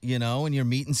 Nervous, when you're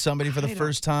meeting somebody for the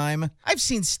first time. I've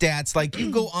seen stats like you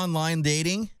go online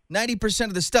dating. 90%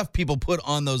 of the stuff people put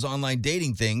on those online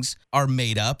dating things are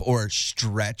made up or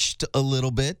stretched a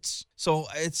little bit. So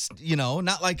it's,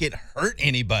 not like it hurt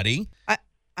anybody.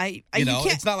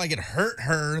 It's not like it hurt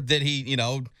her that he,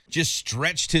 just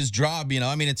stretched his job,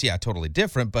 I mean, it's, totally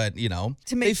different, but,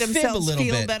 to make themselves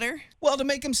feel better? Well, to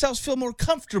make themselves feel more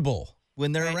comfortable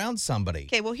when they're around somebody.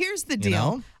 Okay, well, here's the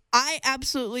deal. I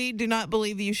absolutely do not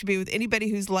believe that you should be with anybody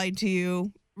who's lied to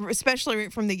you, especially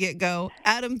right from the get-go.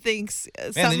 Adam thinks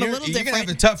something a little different. You're going to have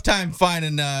a tough time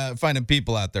finding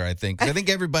people out there, I think. 'Cause I think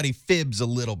everybody fibs a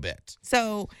little bit.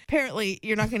 So apparently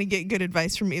you're not going to get good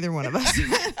advice from either one of us.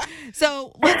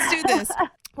 So let's do this.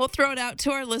 We'll throw it out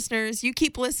to our listeners. You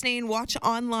keep listening, watch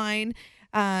online.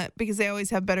 Because they always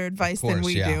have better advice than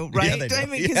we do, right? Yeah, I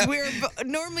mean, because we're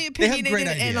normally opinionated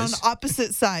and on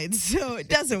opposite sides, so it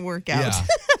doesn't work out.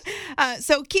 Yeah.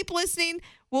 So keep listening.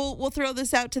 We'll throw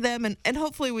this out to them, and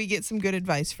hopefully we get some good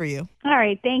advice for you. All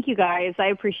right. Thank you, guys. I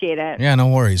appreciate it. Yeah, no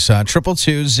worries.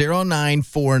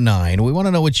 222-0949. We want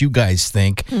to know what you guys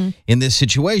think in this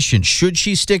situation. Should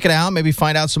she stick it out, maybe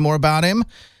find out some more about him,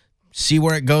 see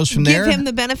where it goes from there? Give him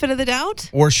the benefit of the doubt?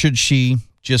 Or should she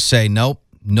just say, nope?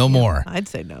 No more. I'd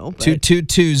say no.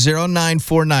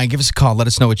 222-0949. Give us a call. Let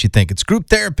us know what you think. It's Group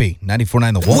Therapy,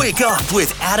 94.9 The Wolf. Wake up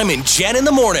with Adam and Jen in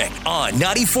the morning on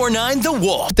 94.9 The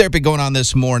Wolf. Group Therapy going on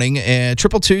this morning.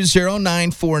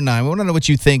 222-0949. We want to know what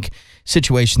you think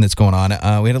situation that's going on.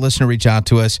 We had a listener reach out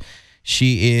to us.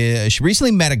 She recently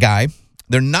met a guy.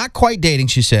 They're not quite dating,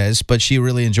 she says, but she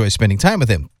really enjoys spending time with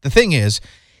him. The thing is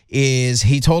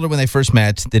he told her when they first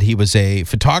met that he was a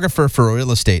photographer for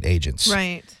real estate agents.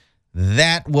 Right.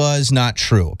 That was not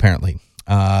true, apparently.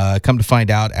 Come to find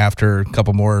out after a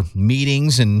couple more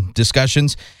meetings and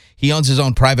discussions, he owns his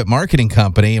own private marketing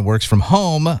company and works from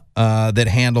home that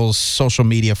handles social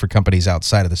media for companies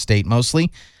outside of the state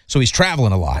mostly. So he's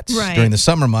traveling a lot during the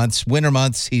summer months. Winter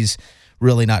months, he's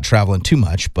really not traveling too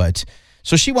much. But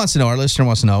so she wants to know, our listener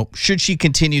wants to know, should she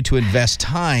continue to invest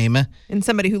time in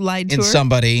somebody who lied to her? In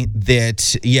somebody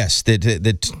that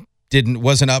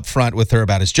wasn't upfront with her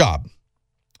about his job.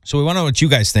 So we want to know what you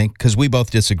guys think because we both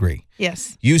disagree.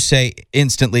 Yes. You say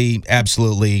instantly,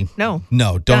 absolutely, no,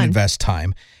 don't invest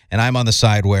time. And I'm on the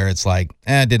side where it's like,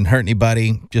 it didn't hurt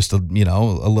anybody, just a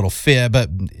little fib.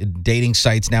 Dating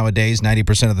sites nowadays,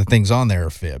 90% of the things on there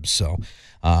are fibs. So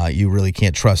You really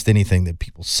can't trust anything that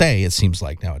people say, it seems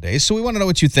like nowadays. So we want to know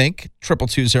what you think.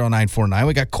 2220949.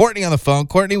 We got Courtney on the phone.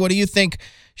 Courtney, what do you think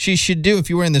she should do if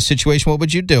you were in this situation? What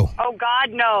would you do? Oh,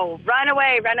 God, no. Run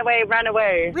away, run away, run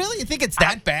away. Really? You think it's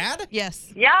that bad?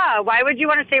 Yes. Yeah, why would you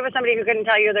want to stay with somebody who couldn't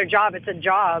tell you their job? It's a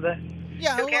job.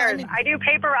 Yeah. Who cares? I do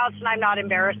paper routes, and I'm not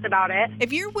embarrassed about it.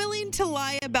 If you're willing to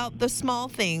lie about the small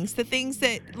things, the things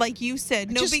that, like you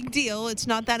said, no big deal, it's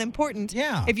not that important.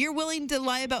 Yeah. If you're willing to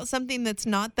lie about something that's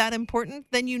not that important,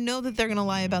 then you know that they're going to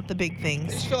lie about the big I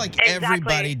things. just feel like Exactly.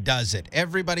 everybody does it.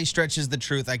 Everybody stretches the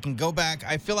truth. I can go back.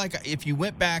 I feel like if you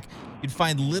went back, you'd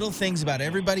find little things about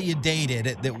everybody you dated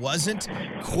that wasn't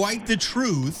quite the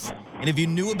truth. And if you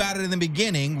knew about it in the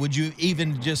beginning, would you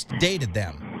even just dated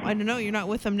them? I don't know. You're not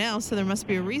with them now, so there must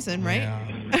be a reason, right? Yeah.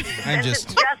 I'm It's just.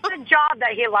 just a job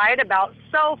that he lied about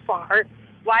so far.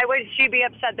 Why would she be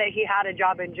upset that he had a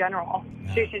job in general?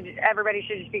 Everybody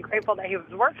should just be grateful that he was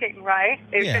working, right?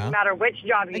 It Yeah. shouldn't matter which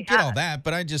job he I had. get all that,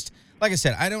 but I just, like I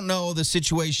said, I don't know the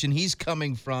situation he's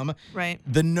coming from. Right.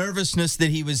 The nervousness that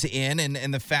he was in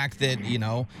and the fact that,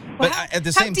 Well, but how, at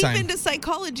the how same deep time. into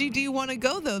psychology do you want to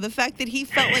go, though? The fact that he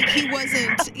felt like he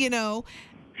wasn't, he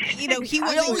I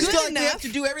wasn't always feel good like we enough. have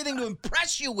to do everything to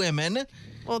impress you women.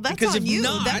 Well, that's because on if you.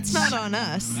 not- That's not on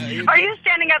us. Are you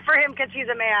standing up for him because he's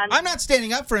a man? I'm not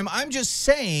standing up for him. I'm just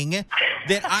saying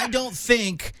that I don't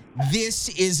think this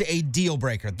is a deal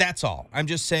breaker. That's all. I'm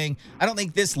just saying I don't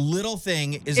think this little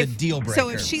thing is a deal breaker. So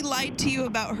if she lied to you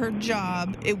about her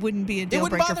job, it wouldn't be a deal it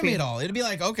wouldn't breaker bother for me you. at all. It'd be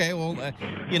like, okay, well,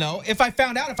 if I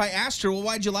found out, if I asked her, well,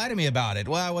 why'd you lie to me about it?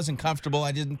 Well, I wasn't comfortable.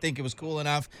 I didn't think it was cool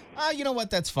enough. You know what?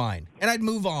 That's fine. And I'd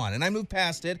move on and I'd move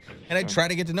past it and I'd try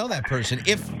to get to know that person.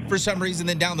 If for some reason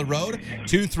then down the road,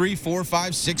 2, 3, 4,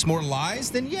 5, 6 more lies,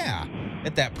 then yeah,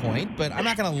 at that point. But I'm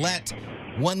not going to let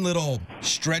one little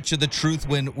stretch of the truth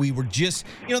when we were just,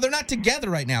 they're not together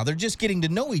right now. They're just getting to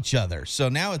know each other. So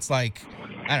now it's like,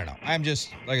 I don't know. I'm just,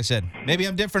 like I said, maybe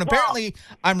I'm different. Apparently,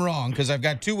 I'm wrong because I've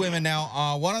got 2 women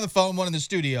now, one on the phone, one in the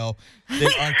studio,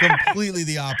 that are completely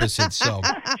the opposite. So,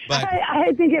 but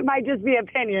I think it might just be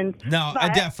opinions. no, I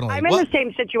But definitely. I'm in the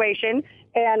same situation,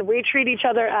 and we treat each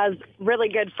other as really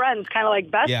good friends, kind of like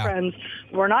best Yeah. friends.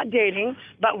 We're not dating,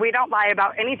 but we don't lie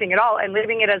about anything at all. And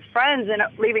leaving it as friends and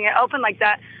leaving it open like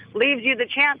that leaves you the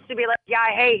chance to be like, yeah,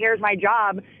 hey, here's my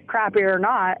job, crappy or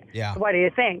not. Yeah. What do you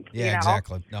think? Yeah,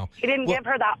 exactly. No. He didn't give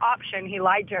her that option. He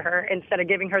lied to her instead of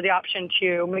giving her the option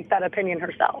to make that opinion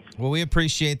herself. Well, we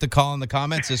appreciate the call and the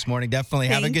comments this morning. Definitely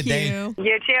have a Thank good day. you.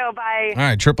 You too. Bye. All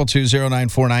right,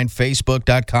 2220949,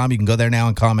 Facebook.com. You can go there now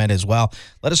and comment as well.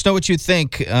 Let us know what you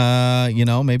think.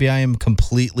 Maybe I am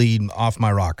completely off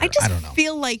my rocker. I just don't know.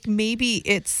 feel like maybe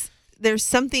there's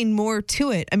something more to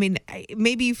it. I mean,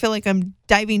 maybe you feel like I'm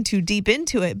diving too deep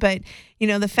into it, but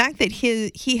the fact that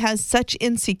he has such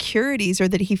insecurities or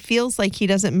that he feels like he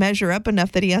doesn't measure up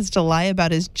enough that he has to lie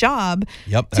about his job.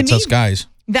 Yep, to that's me, us guys.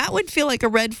 That would feel like a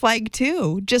red flag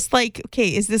too. Just like, okay,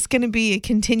 is this going to be a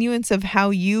continuance of how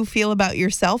you feel about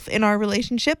yourself in our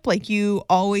relationship? Like you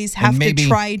always have to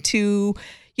try to,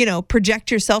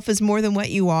 project yourself as more than what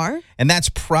you are. And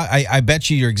that's I bet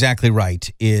you're exactly right.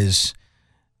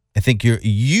 I think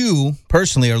you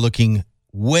personally are looking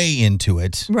way into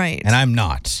it. Right. And I'm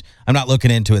not. I'm not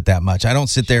looking into it that much. I don't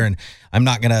sit there and I'm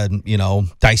not going to,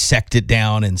 dissect it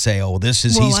down and say, oh,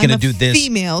 he's going to do this.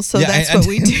 Female, so that's what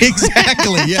we do.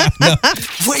 Exactly. Yeah. No.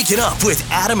 Wake it up with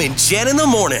Adam and Jen in the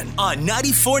morning on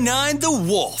 94.9 The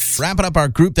Wolf. Wrapping up our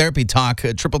group therapy talk,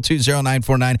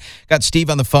 2220949. Got Steve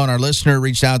on the phone. Our listener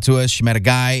reached out to us. She met a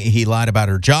guy. He lied about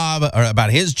her job or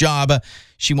about his job.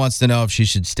 She wants to know if she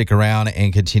should stick around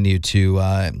and continue to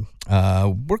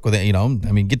work with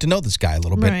it. Get to know this guy a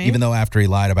little bit, Right. even though after he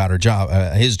lied about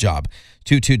his job.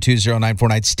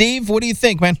 2220949. Steve, what do you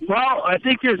think, man? Well, I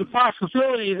think there's a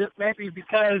possibility that maybe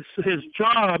because his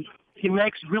job, he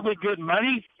makes really good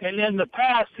money, and in the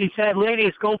past he's had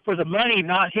ladies go for the money,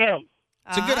 not him.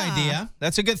 It's a good idea.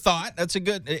 That's a good thought. That's a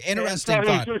good, interesting So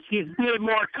thought. he's being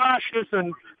more cautious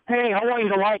and, hey, I want you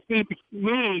to like me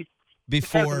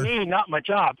because of me, not my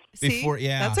job. Before,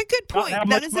 yeah. That's a good point. how That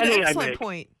much is an money I excellent make.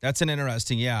 point. That's an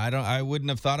interesting. Yeah, I wouldn't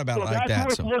have thought about So it like that.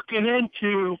 that's So worth looking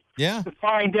into yeah, to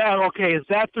find out, okay, is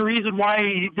that the reason why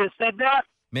he just said that?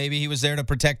 maybe he was there to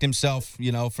protect himself.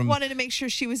 From Wanted to make sure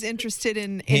she was interested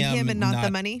in him and not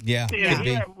the money. Yeah, Yeah, could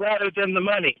be. rather than the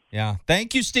money. Yeah.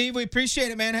 Thank you, Steve. We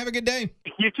appreciate it, man. Have a good day.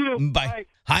 You too. Bye.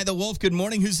 Hi, the Wolf. Good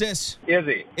morning. Who's this?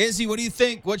 Izzy, Izzy, what do you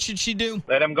think? What should she do?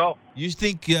 let him go. You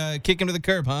think kick him to the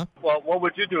curb, huh? Well, what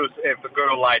would you do if a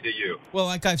girl lied to you? Well,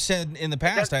 like I've said in the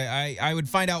past, I would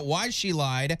find out why she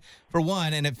lied, for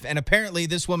one, and apparently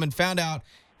this woman found out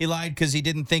he lied because he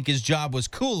didn't think his job was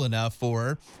cool enough for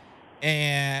her.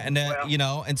 And,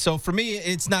 and so for me,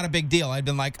 it's not a big deal. I've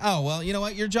been like, oh, well, you know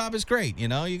what? Your job is great.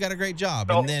 You got a great job.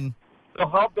 So, and then. So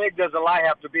how big does a lie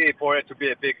have to be for it to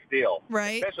be a big deal?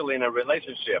 Right. Especially in a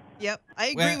relationship. Yep. I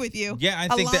agree with you. Yeah, I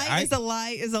think a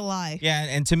lie is a lie. Yeah,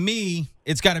 and to me,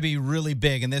 it's got to be really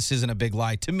big, and this isn't a big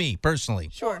lie to me personally.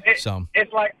 Sure. It's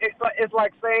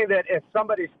like saying that if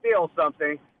somebody steals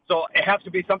something, so it has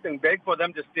to be something big for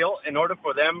them to steal in order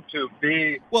for them to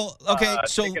be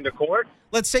taken to court.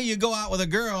 Let's say you go out with a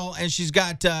girl and she's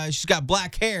got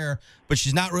black hair, but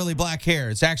she's not really black hair.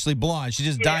 It's actually blonde. She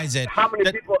just dyes it. How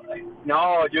many people?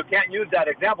 No, you can't use that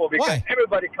example because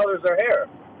everybody colors their hair.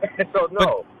 So no.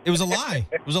 But it was a lie.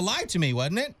 It was a lie to me,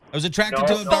 wasn't it? I was attracted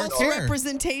to a dark hair. False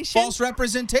representation. False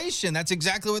representation. That's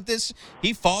exactly what this.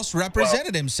 He false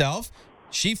represented himself.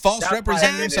 She false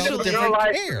represented herself with different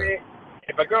hair.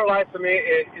 If a girl lies to me,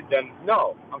 then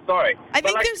no. I'm sorry. I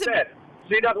think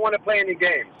she doesn't want to play any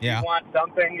games. Yeah. She wants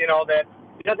something, that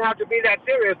it doesn't have to be that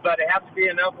serious, but it has to be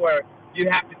enough where you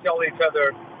have to tell each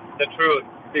other the truth.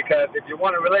 Because if you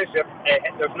want a relationship,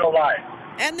 there's no lies.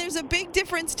 And there's a big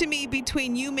difference to me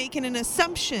between you making an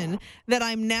assumption that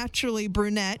I'm naturally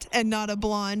brunette and not a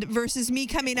blonde versus me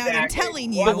coming out and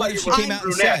telling you. But what if she came out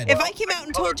and said? If I came out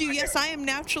and told you, yes, I am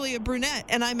naturally a brunette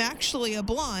and I'm actually a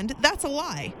blonde, that's a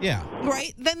lie. Yeah.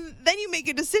 Right? Then you make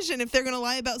a decision if they're going to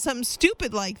lie about something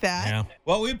stupid like that. Yeah.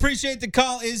 Well, we appreciate the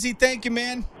call, Izzy. Thank you,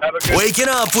 man. Waking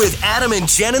up with Adam and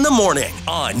Jen in the morning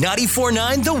on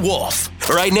 94.9 The Wolf.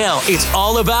 Right now, it's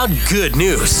all about good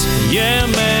news. Yeah,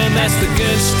 man, that's the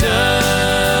good stuff.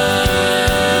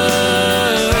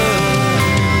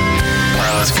 All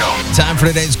right, let's go. Time for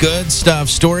today's good stuff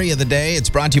story of the day. It's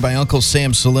brought to you by Uncle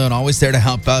Sam's Saloon. Always there to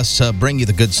help us bring you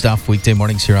the good stuff weekday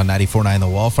mornings here on 94.9 The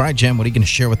Wolf. All right, Jen, what are you going to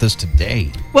share with us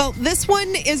today? Well, this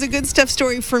one is a good stuff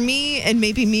story for me and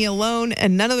maybe me alone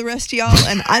and none of the rest of y'all,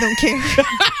 and I don't care.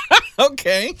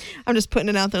 Okay. I'm just putting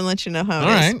it out there and let you know how it is.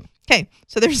 All right. Okay,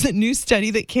 so there's a new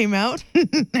study that came out.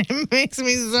 It makes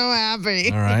me so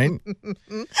happy. All right.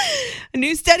 A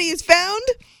new study has found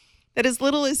that as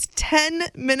little as 10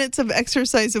 minutes of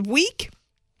exercise a week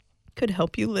could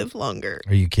help you live longer.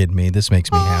 Are you kidding me? This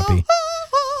makes me happy.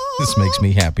 This makes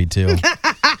me happy, too.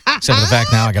 Except for the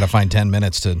fact now I got to find 10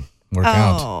 minutes to work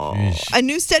out. Yeesh. A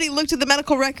new study looked at the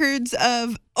medical records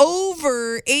of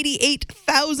over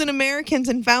 88,000 Americans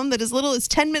and found that as little as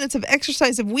 10 minutes of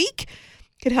exercise a week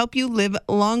could help you live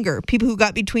longer. People who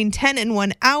got between 10 and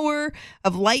 1 hour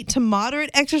of light to moderate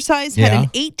exercise had an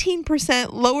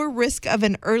 18% lower risk of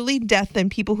an early death than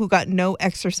people who got no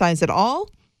exercise at all.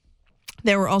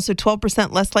 They were also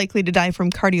 12% less likely to die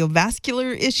from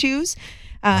cardiovascular issues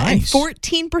and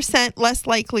 14% less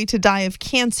likely to die of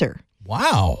cancer.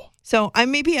 Wow. So I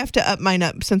maybe have to up mine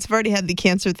up since I've already had the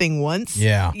cancer thing once.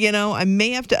 Yeah. I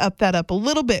may have to up that up a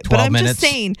little bit. But I'm just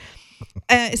saying...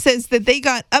 it says that they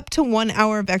got up to 1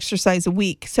 hour of exercise a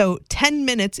week. So 10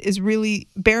 minutes is really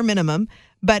bare minimum,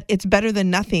 but it's better than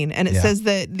nothing. And it says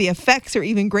that the effects are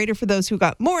even greater for those who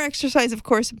got more exercise, of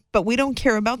course, but we don't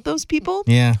care about those people.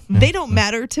 Yeah. They don't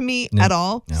matter to me at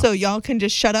all. No. So y'all can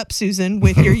just shut up, Susan,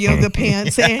 with your yoga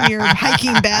pants and your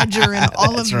hiking badger and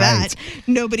all of that.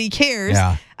 Nobody cares.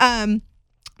 Yeah.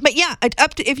 But yeah,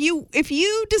 up to if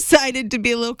you decided to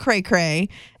be a little cray-cray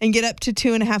and get up to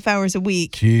 2.5 hours a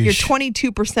week, you're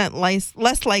 22%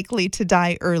 less likely to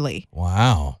die early.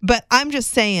 Wow. But I'm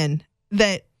just saying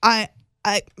that I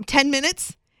 10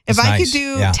 minutes, if I could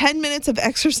do 10 minutes of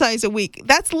exercise a week,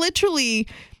 that's literally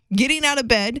getting out of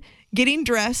bed, getting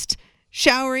dressed,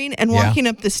 showering, and walking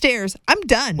up the stairs. I'm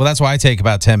done. Well, that's why I take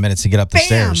about 10 minutes to get up the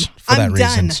stairs for that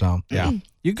reason. Done. So, yeah.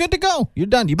 You're good to go. You're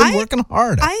done. You've been working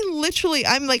hard.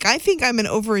 I think I'm an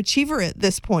overachiever at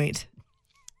this point.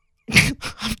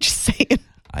 I'm just saying.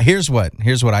 Here's what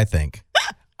I think.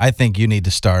 I think you need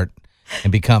to start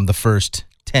and become the first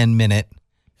 10-minute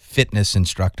fitness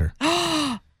instructor.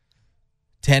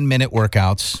 10-minute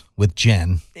workouts with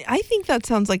Jen. I think that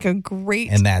sounds like a great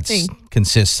thing. And that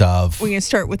consists of... We're going to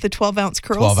start with the 12-ounce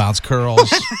curls. 12-ounce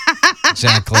curls.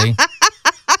 Exactly.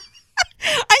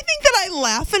 I think that I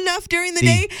laugh enough during the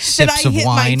day that I hit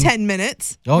my 10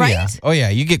 minutes. Oh, right? yeah. Oh, yeah.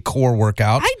 You get core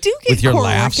workout. I do get with your core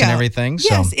laughs workout. And everything.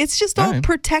 Yes, so. it's just all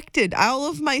protected. All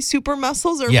of my super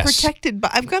muscles are protected, but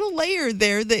I've got a layer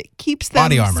there that keeps them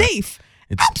body armor. Safe.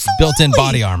 It's built-in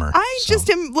body armor. I just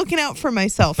am looking out for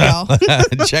myself, y'all.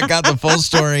 Check out the full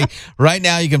story. Right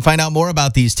now, you can find out more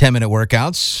about these 10-minute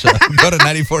workouts. Go to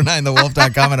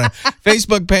 949thewolf.com and our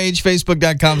Facebook page,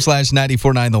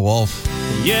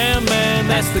 facebook.com/949thewolf. Yeah, man,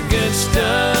 that's the good stuff.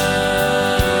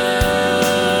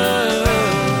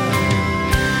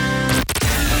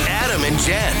 Adam and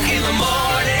Jen in the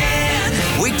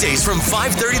morning. Weekdays Weekdays from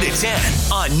 5:30 to 10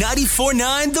 on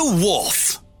 94.9 The Wolf.